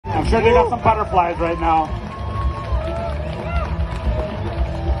I'm sure they got some butterflies right now.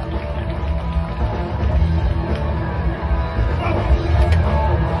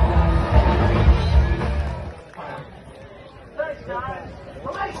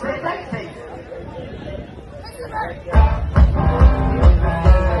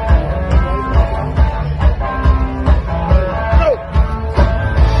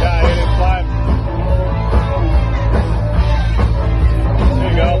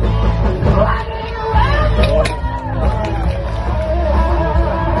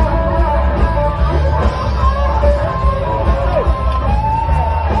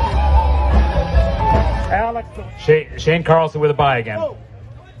 Shane Carlson with a bye again. Ooh.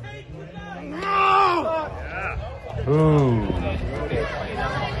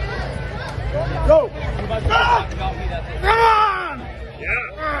 Go! Come on!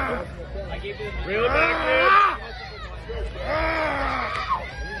 Yeah. Reel it back,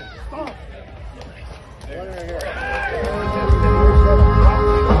 Stop.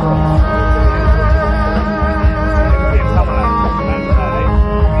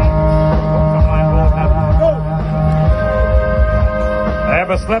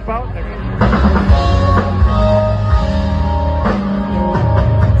 A slip out.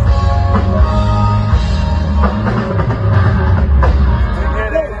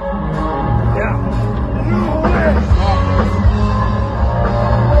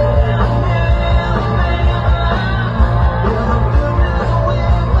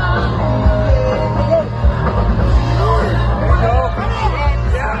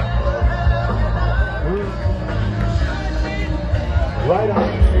 Right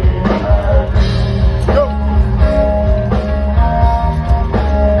on.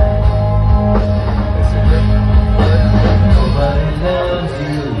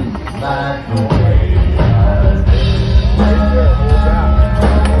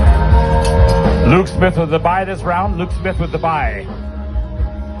 Luke Smith with the bye this round. Luke Smith with the bye.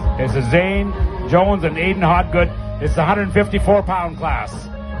 It's a Zane Jones and Aiden Hodgood. It's the 154-pound class.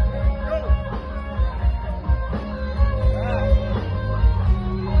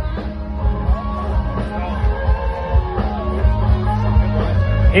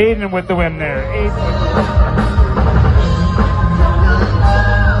 Aiden with the win there.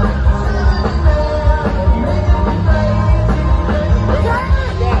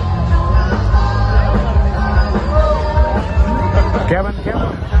 Kevin. Go.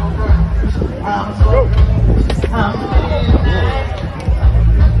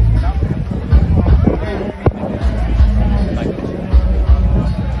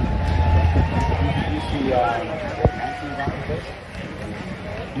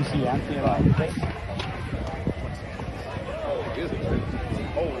 You see Anthony around the place?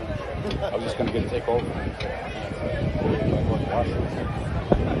 I was just going to get a take over.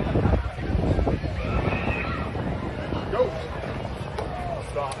 Go.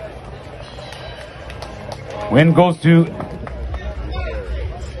 Stop. Win goes to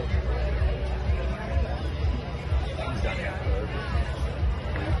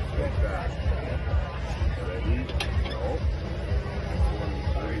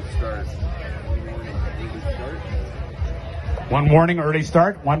One warning, early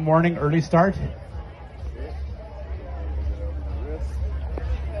start. One warning, early start.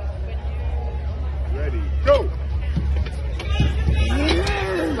 Ready, go!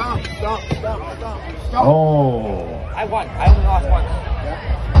 Stop. Oh. I won. I only lost once.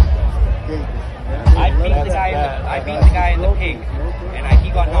 I beat the guy in the pig, and he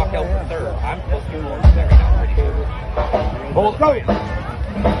got knocked out for third. I'm supposed to be going second now, pretty sure. Hold go.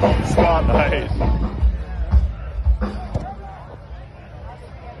 Spot nice.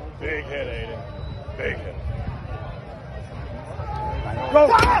 Big hit, Aiden. Big hit. Go!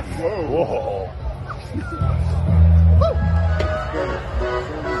 Whoa.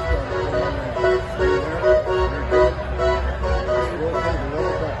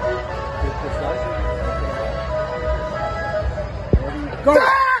 Go!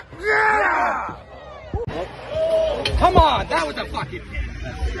 Yeah! Come on, that was a fucking hit.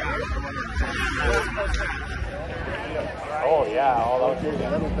 Oh yeah, all out here.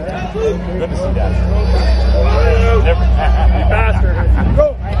 Good to see that. Faster.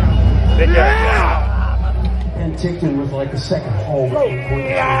 Go! Yeah! And Tickton was like the second home.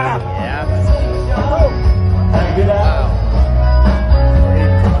 Yeah! Get out.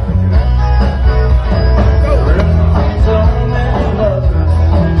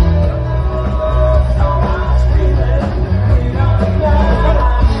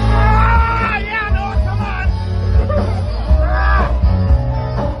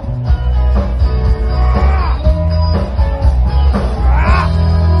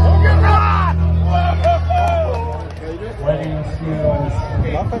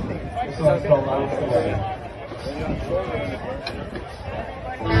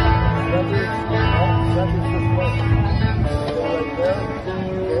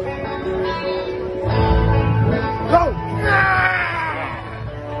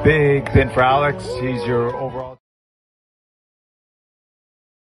 big pin for Alex. He's your overall.